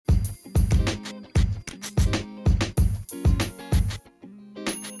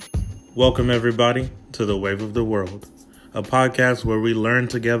Welcome, everybody, to The Wave of the World, a podcast where we learn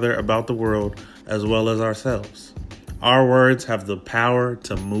together about the world as well as ourselves. Our words have the power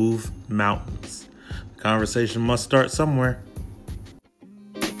to move mountains. The conversation must start somewhere.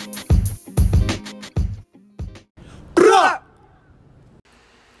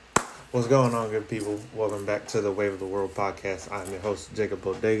 What's going on, good people? Welcome back to the Wave of the World podcast. I'm your host, Jacob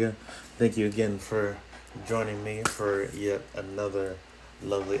Bodega. Thank you again for joining me for yet another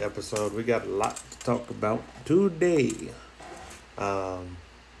lovely episode. We got a lot to talk about today. One,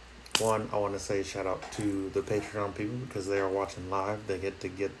 I want to say shout out to the Patreon people because they are watching live. They get to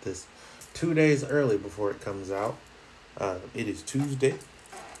get this 2 days early before it comes out. It is Tuesday,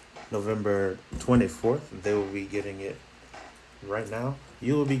 November 24th. They will be getting it right now.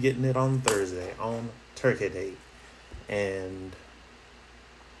 You will be getting it on Thursday, on Turkey Day. And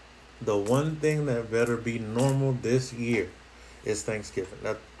the one thing that better be normal this year is Thanksgiving.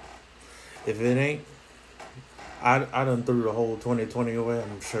 If it ain't, I done threw the whole 2020 away.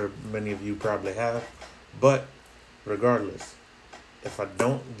 I'm sure many of you probably have. But regardless, if I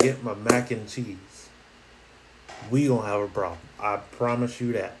don't get my mac and cheese, we gonna have a problem. I promise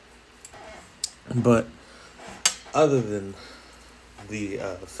you that. But other than the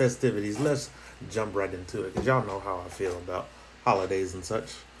festivities, let's jump right into it because y'all know how I feel about holidays and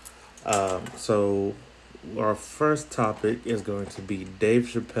such. So our first topic is going to be Dave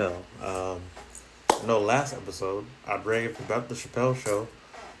Chappelle. Last episode I raved about the Chappelle Show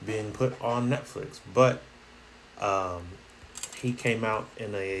being put on Netflix, but he came out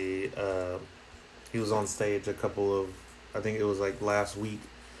in he was on stage I think it was like last week,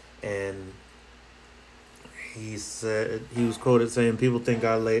 and he said, he was quoted saying, "People think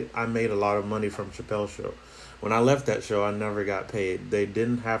I made a lot of money from Chappelle Show. When I left that show, I never got paid. They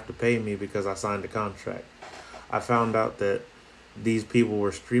didn't have to pay me because I signed a contract. I found out that these people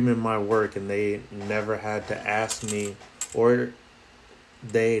were streaming my work and they never had to ask me, or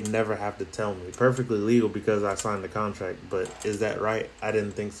they never have to tell me. Perfectly legal because I signed the contract, but is that right? I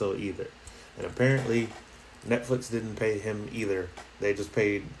didn't think so either." And apparently Netflix didn't pay him either. They just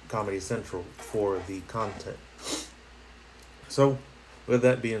paid Comedy Central for the content. So, with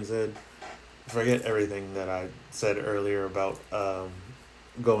that being said, forget everything that I said earlier about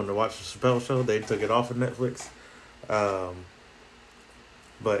going to watch the Chappelle Show. They took it off of Netflix.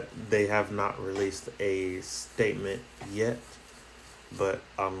 But they have not released a statement yet. But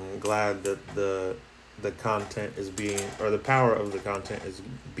I'm glad that the content is the power of the content is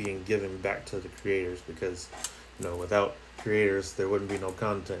being given back to the creators, because without creators there wouldn't be no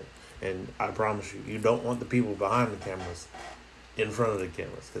content. And I promise you don't want the people behind the cameras in front of the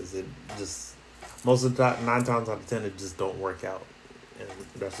cameras, because it just, most of the time, 9 times out of 10, it just don't work out. And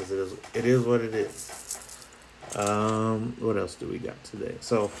that's just it is what it is. What else do we got today?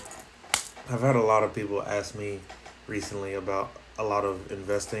 So I've had a lot of people ask me recently about a lot of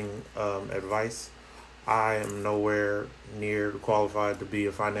investing advice. I am nowhere near qualified to be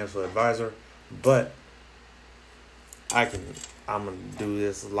a financial advisor, but I'm going to do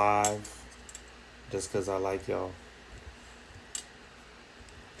this live just because I like y'all.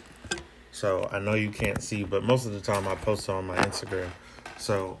 So I know you can't see, but most of the time I post on my Instagram.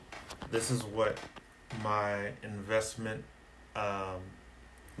 So this is what my investment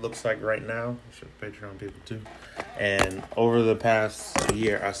looks like right now. I should Patreon people too. And over the past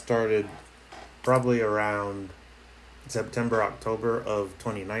year, I started probably around September, October of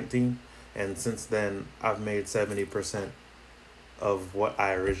 2019. And since then, I've made 70% of what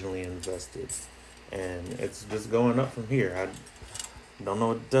I originally invested. And it's just going up from here. I don't know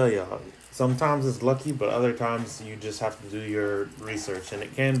what to tell y'all. Sometimes it's lucky, but other times you just have to do your research. And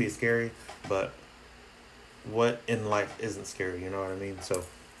it can be scary, but what in life isn't scary, you know what I mean? So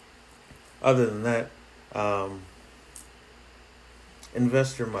other than that,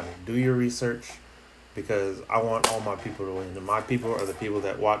 invest your money, do your research, because I want all my people to win. And my people are the people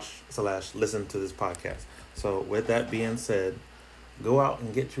that watch/listen to this podcast. So with that being said, go out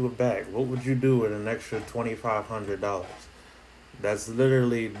and get you a bag. What would you do with an extra $2,500? That's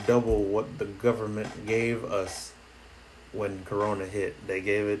literally double what the government gave us when Corona hit. They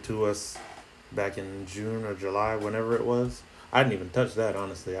gave it to us back in June or July, whenever it was. I didn't even touch that,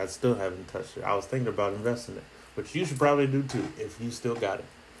 honestly. I still haven't touched it. I was thinking about investing it, which you should probably do too if you still got it.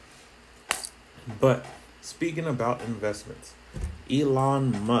 But speaking about investments,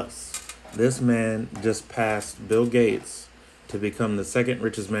 Elon Musk, this man just passed Bill Gates to become the second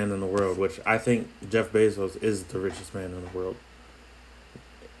richest man in the world, which I think Jeff Bezos is the richest man in the world.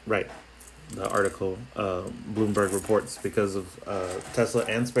 Right. The article, Bloomberg reports, because of Tesla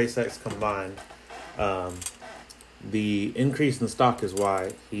and SpaceX combined, The increase in stock is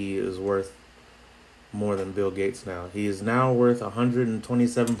why he is worth more than Bill Gates now. He is now worth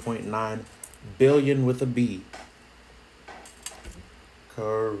 127.9 billion with a B.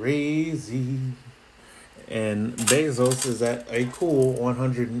 Crazy. And Bezos is at a cool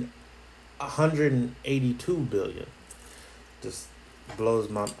 182 billion. Just blows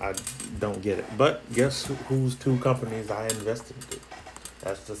my, I don't get it. But guess whose two companies I invested in?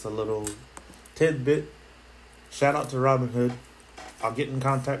 That's just a little tidbit. Shout out to Robinhood. I'll get in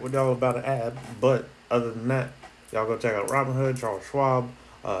contact with y'all about an ad. But other than that, y'all go check out Robinhood, Charles Schwab,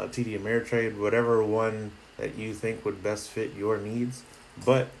 TD Ameritrade, whatever one that you think would best fit your needs.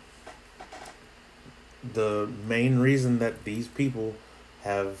 But the main reason that these people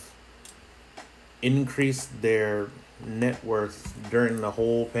have increased their net worth during the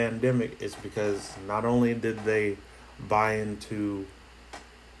whole pandemic is because not only did they buy into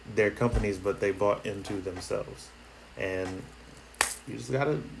their companies, but they bought into themselves. And you just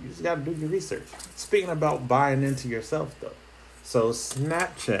gotta do your research. Speaking about buying into yourself though, so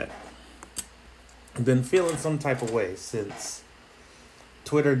Snapchat, I've been feeling some type of way since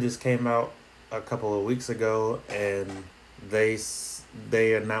Twitter just came out a couple of weeks ago, and they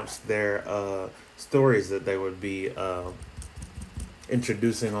announced their stories that they would be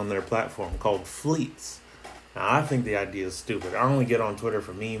introducing on their platform called Fleets. Now, I think the idea is stupid. I only get on Twitter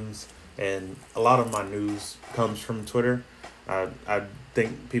for memes, and a lot of my news comes from Twitter. I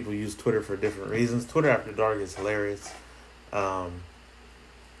think people use Twitter for different reasons. Twitter After Dark is hilarious. But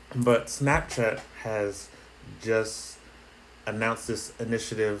Snapchat has just announced this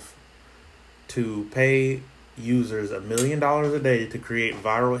initiative to pay users $1 million a day to create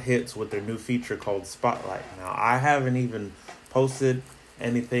viral hits with their new feature called Spotlight. Now, I haven't even posted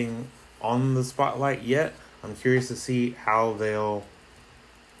anything on the Spotlight yet. I'm curious to see how they'll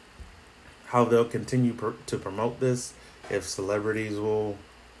continue to promote this. If celebrities will,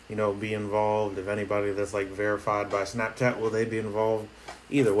 be involved. If anybody that's like verified by Snapchat, will they be involved?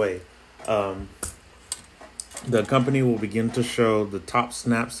 Either way, the company will begin to show the top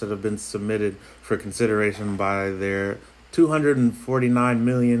snaps that have been submitted for consideration by their 249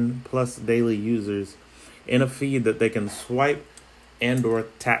 million plus daily users in a feed that they can swipe and or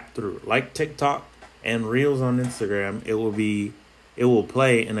tap through. Like TikTok and Reels on Instagram, it will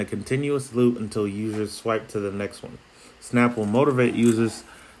play in a continuous loop until users swipe to the next one. Snap will motivate users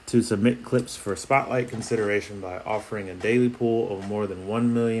to submit clips for Spotlight consideration by offering a daily pool of more than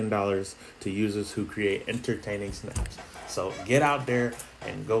 $1 million to users who create entertaining snaps. So get out there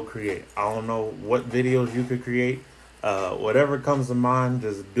and go create. I don't know what videos you could create. Whatever comes to mind,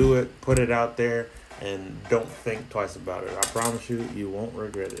 just do it, put it out there, and don't think twice about it. I promise you, you won't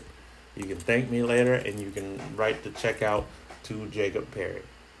regret it. You can thank me later, and you can write the check out to Jacob Perry.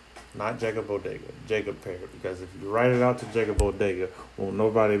 Not Jacob Bodega, Jacob Perry. Because if you write it out to Jacob Bodega, won't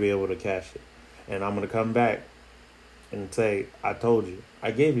nobody be able to cash it. And I'm going to come back and say, I told you.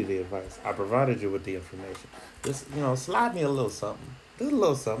 I gave you the advice. I provided you with the information. Just, slide me a little something. Just a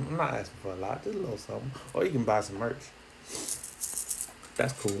little something. I'm not asking for a lot. Just a little something. Or you can buy some merch.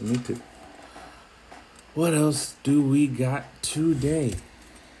 That's cool. Me too. What else do we got today?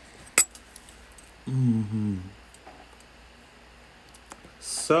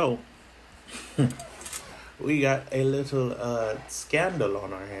 So, we got a little scandal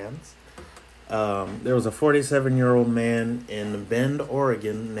on our hands. There was a 47-year-old man in Bend,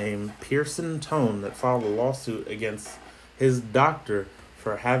 Oregon named Pearson Tone that filed a lawsuit against his doctor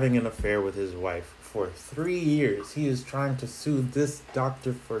for having an affair with his wife. For 3 years, he is trying to sue this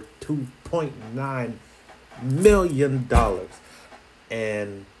doctor for $2.9 million.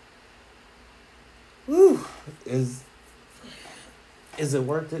 And, is it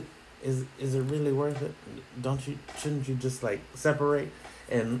worth it? Is it really worth it? Shouldn't you just separate?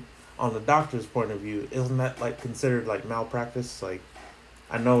 And on the doctor's point of view, isn't that considered malpractice? I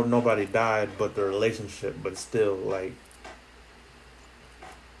know nobody died but the relationship, but still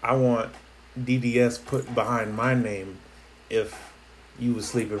I want DDS put behind my name if you was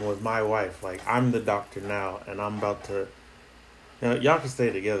sleeping with my wife. I'm the doctor now and I'm about to, y'all can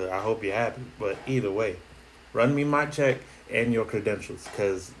stay together. I hope you're happy, but either way, run me my check and your credentials,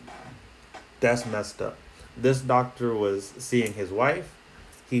 because that's messed up. This doctor was seeing his wife.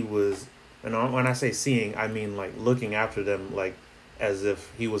 He was, and when I say seeing, I mean looking after them as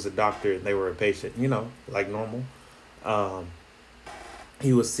if he was a doctor and they were a patient, like normal.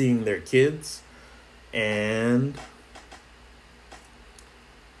 He was seeing their kids, and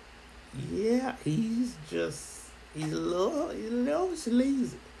yeah, he's a little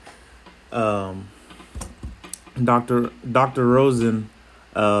sleazy. Dr. Rosen,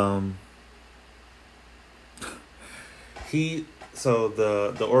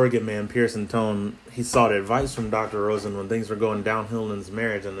 The Oregon man, Pearson Tone, he sought advice from Dr. Rosen when things were going downhill in his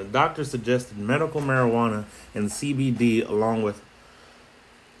marriage, and the doctor suggested medical marijuana and CBD along with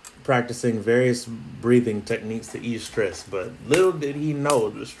practicing various breathing techniques to ease stress. But little did he know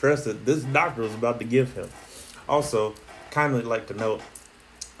the stress that this doctor was about to give him. Also, kindly like to note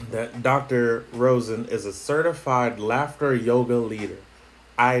that Dr. Rosen is a certified laughter yoga leader.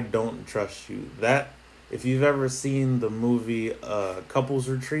 I don't trust you. That, if you've ever seen the movie Couples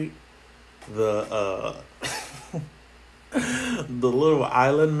Retreat, the the little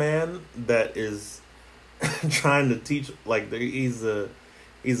island man that is trying to teach, like, he's a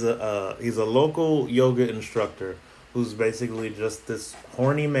local yoga instructor who's basically just this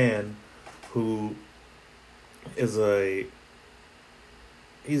horny man who is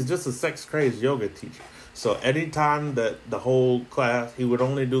he's just a sex crazed yoga teacher. So anytime that the whole class, he would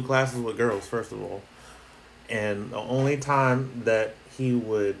only do classes with girls, first of all. And the only time that he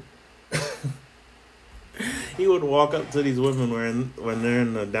would he would walk up to these women when they're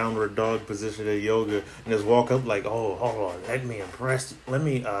in the downward dog position of yoga and just walk up like, oh, hold on, let me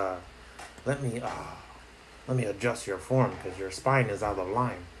adjust your form because your spine is out of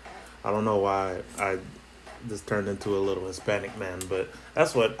line. I don't know why I just turned into a little Hispanic man, but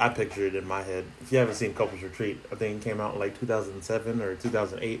that's what I pictured in my head. If you haven't seen Couples Retreat, I think it came out in like 2007 or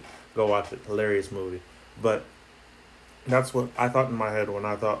 2008. Go watch it. Hilarious movie. But that's what I thought in my head when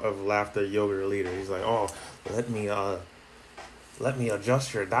I thought of laughter yoga leader. He's like, oh, let me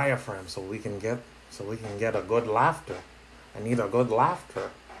adjust your diaphragm so we can get a good laughter. I need a good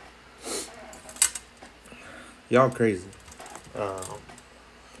laughter. Y'all crazy.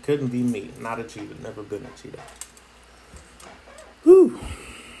 Couldn't be me. Not a cheater. Never been a cheater. Whew.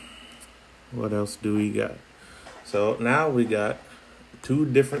 What else do we got? So now we got two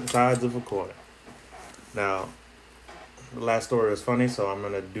different sides of a coin. Now, the last story was funny, so I'm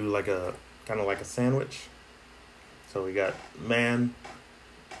gonna do like a kind of like a sandwich. So we've got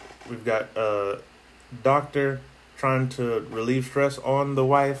doctor trying to relieve stress on the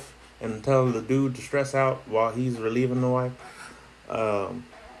wife and tell the dude to stress out while he's relieving the wife.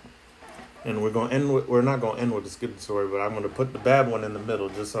 And we're not gonna end with the good story, but I'm gonna put the bad one in the middle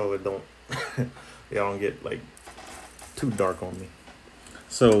just so it don't y'all don't get like too dark on me.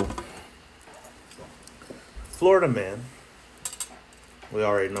 So, Florida man, we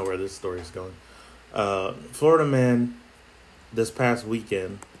already know where this story is going. Florida man this past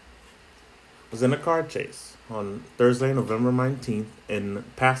weekend was in a car chase on Thursday, November 19th in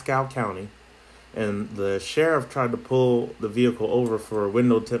Pasco County. And the sheriff tried to pull the vehicle over for a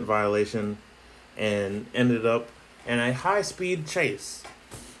window tint violation and ended up in a high-speed chase.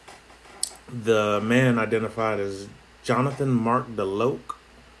 The man identified as Jonathan Mark DeLoach,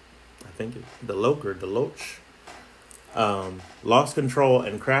 I think it's DeLoach or Deloach, lost control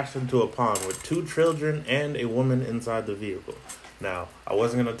and crashed into a pond with 2 children and a woman inside the vehicle. Now, I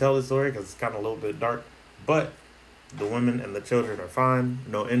wasn't going to tell the story because it's kind of a little bit dark, but the women and the children are fine.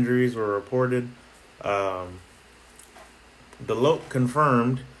 No injuries were reported. DeLoach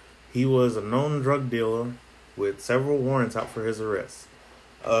confirmed he was a known drug dealer with several warrants out for his arrest.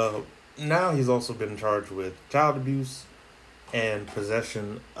 Now he's also been charged with child abuse and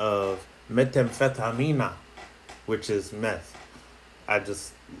possession of methamphetamine, which is meth. I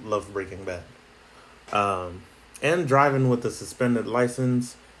just love Breaking Bad. And driving with a suspended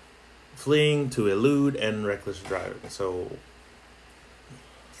license, fleeing to elude, and reckless driving. So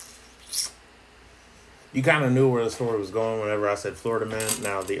you kind of knew where the story was going whenever I said Florida man.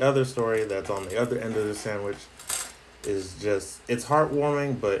 Now, the other story that's on the other end of the sandwich is it's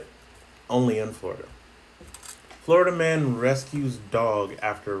heartwarming, but only in Florida. Florida man rescues dog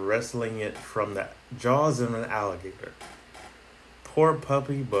after wrestling it from the jaws of an alligator. Poor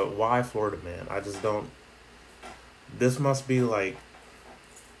puppy, but why Florida man? I just don't. This must be like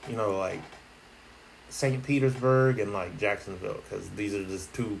St. Petersburg and like Jacksonville, because these are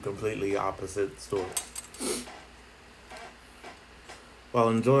just two completely opposite stories. While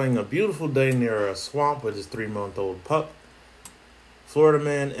enjoying a beautiful day near a swamp with his 3-month-old pup, Florida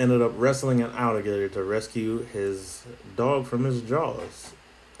man ended up wrestling an alligator to rescue his dog from his jaws.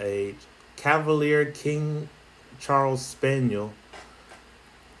 A Cavalier King Charles Spaniel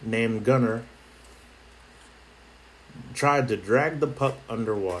named Gunner tried to drag the pup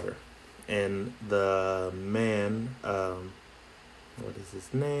underwater, and the man, what is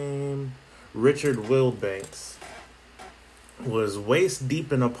his name? Richard Wilbanks, was waist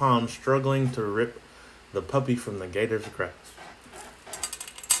deep in a pond struggling to rip the puppy from the gator's grasp.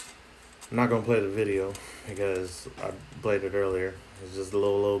 I'm not going to play the video because I played it earlier. It's just a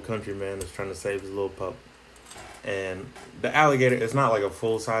little country man that's trying to save his little pup. And the alligator is not like a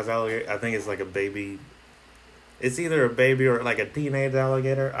full size alligator. I think it's like a baby. It's either a baby or like a teenage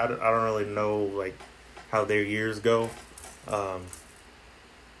alligator. I don't really know like how their years go. Um,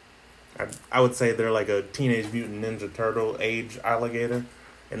 I would say they're like a Teenage Mutant Ninja Turtle age alligator,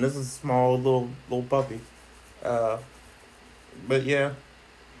 and this is a small little puppy. Uh, but yeah,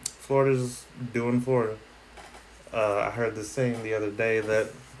 Florida's doing Florida. I heard this saying the other day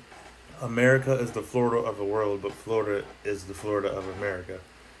that America is the Florida of the world, but Florida is the Florida of America,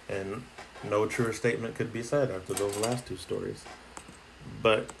 and no truer statement could be said after those last two stories.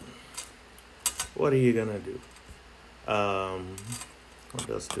 But what are you gonna do? What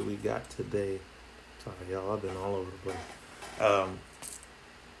else do we got today? Sorry, y'all, I've been all over the place.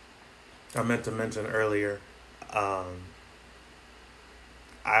 I meant to mention earlier, I'm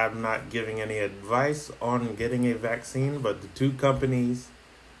not giving any advice on getting a vaccine, but the two companies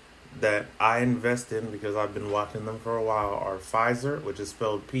that I invest in because I've been watching them for a while are Pfizer, which is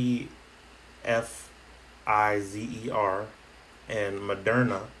spelled Pfizer, and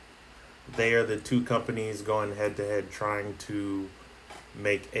Moderna. They are the two companies going head to head trying to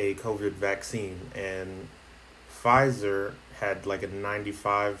make a COVID vaccine, and Pfizer had like a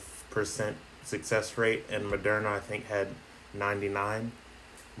 95% success rate, and Moderna I think had 99.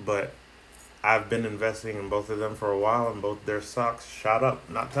 But I've been investing in both of them for a while, and both their stocks shot up.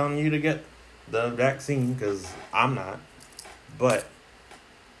 Not telling you to get the vaccine because I'm not, but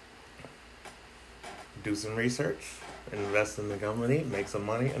do some research, invest in the company, make some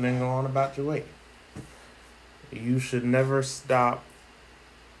money, and then go on about your way. You should never stop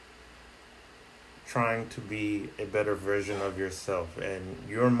trying to be a better version of yourself, and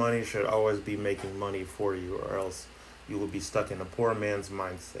your money should always be making money for you, or else you will be stuck in a poor man's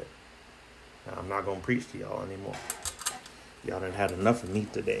mindset. Now, I'm not going to preach to y'all anymore. Y'all done had enough of me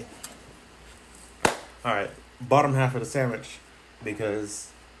today. All right, bottom half of the sandwich,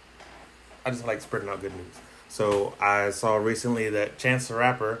 because I just like spreading out good news. So I saw recently that Chance the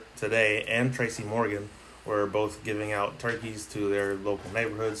Rapper today and Tracy Morgan were both giving out turkeys to their local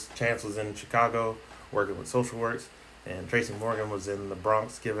neighborhoods. Chance was in Chicago working with Social Works, and Tracy Morgan was in the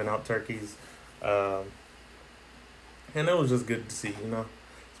Bronx giving out turkeys. And it was just good to see, you know.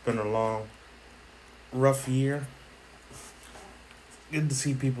 It's been a long, rough year. Good to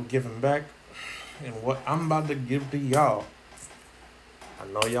see people giving back. And what I'm about to give to y'all, I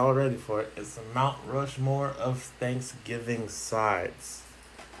know y'all ready for it. It's a Mount Rushmore of Thanksgiving sides.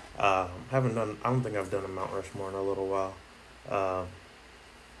 I don't think I've done a Mount Rushmore in a little while.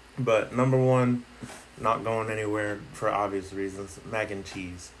 But number one, not going anywhere for obvious reasons, mac and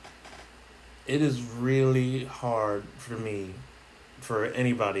cheese. It is really hard for me, for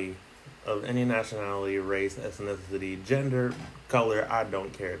anybody of any nationality, race, ethnicity, gender, color, I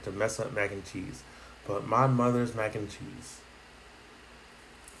don't care, to mess up mac and cheese. But my mother's mac and cheese,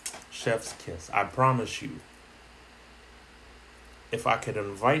 chef's kiss. I promise you, if I could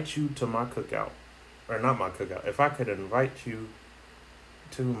invite you to my cookout, or not my cookout, if I could invite you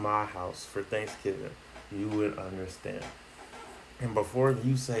to my house for Thanksgiving, you would understand. And before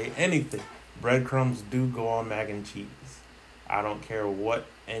you say anything, breadcrumbs do go on mac and cheese. I don't care what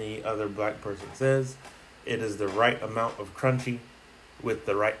any other black person says. It is the right amount of crunchy with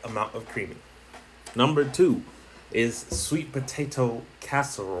the right amount of creamy. Number two is sweet potato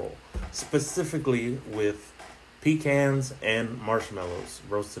casserole, specifically with pecans and marshmallows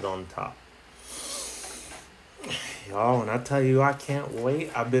roasted on top. Y'all, when I tell you I can't wait,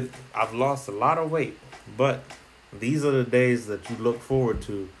 I've lost a lot of weight, but these are the days that you look forward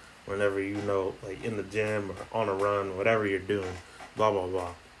to whenever you know, like in the gym or on a run, whatever you're doing, blah, blah,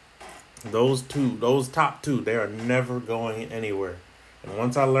 blah. Those top two, they are never going anywhere. And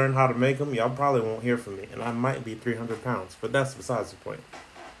once I learn how to make them, y'all probably won't hear from me. And I might be 300 pounds, but that's besides the point.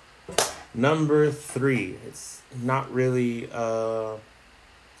 Number three, it's not really, I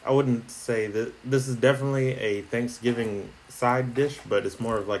wouldn't say that this is definitely a Thanksgiving side dish, but it's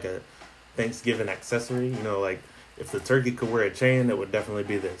more of like a Thanksgiving accessory. You know, like if the turkey could wear a chain, it would definitely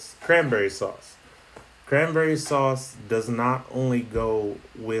be this. Cranberry sauce. Cranberry sauce does not only go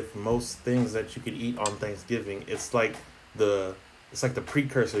with most things that you could eat on Thanksgiving. It's like the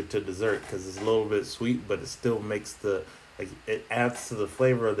precursor to dessert because it's a little bit sweet, but it still makes it adds to the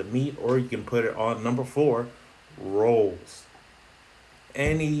flavor of the meat. Or you can put it on number four, rolls.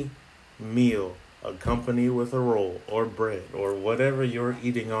 Any meal accompanied with a roll or bread or whatever you're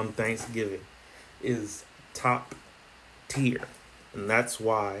eating on Thanksgiving is top tier. And that's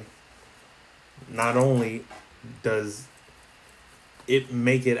why not only does it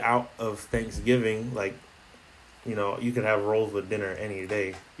make it out of Thanksgiving, like You could have rolls with dinner any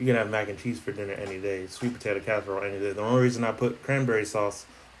day. You can have mac and cheese for dinner any day. Sweet potato casserole any day. The only reason I put cranberry sauce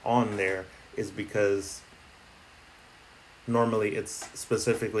on there is because normally it's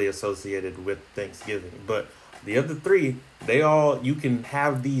specifically associated with Thanksgiving. But the other three, you can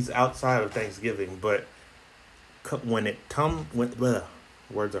have these outside of Thanksgiving. But when it comes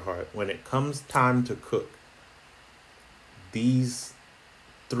time to cook, these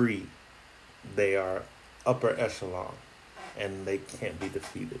three, they are upper echelon, and they can't be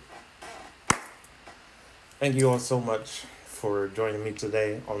defeated. Thank you all so much for joining me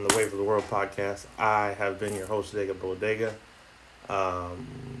today on the Wave of the World podcast. I have been your host, Jacob Bodega. I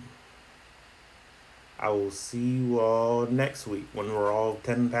will see you all next week when we're all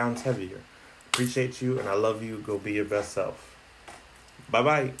 10 pounds heavier. Appreciate you, and I love you. Go be your best self.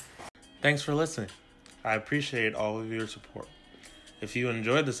 Bye-bye. Thanks for listening. I appreciate all of your support. If you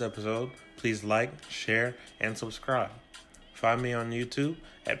enjoyed this episode, please like, share, and subscribe. Find me on YouTube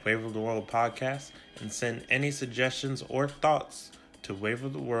at Wave of the World Podcast and send any suggestions or thoughts to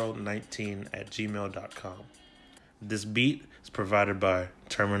waveoftheworld19@gmail.com. This beat is provided by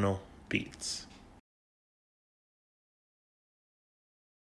Terminal Beats.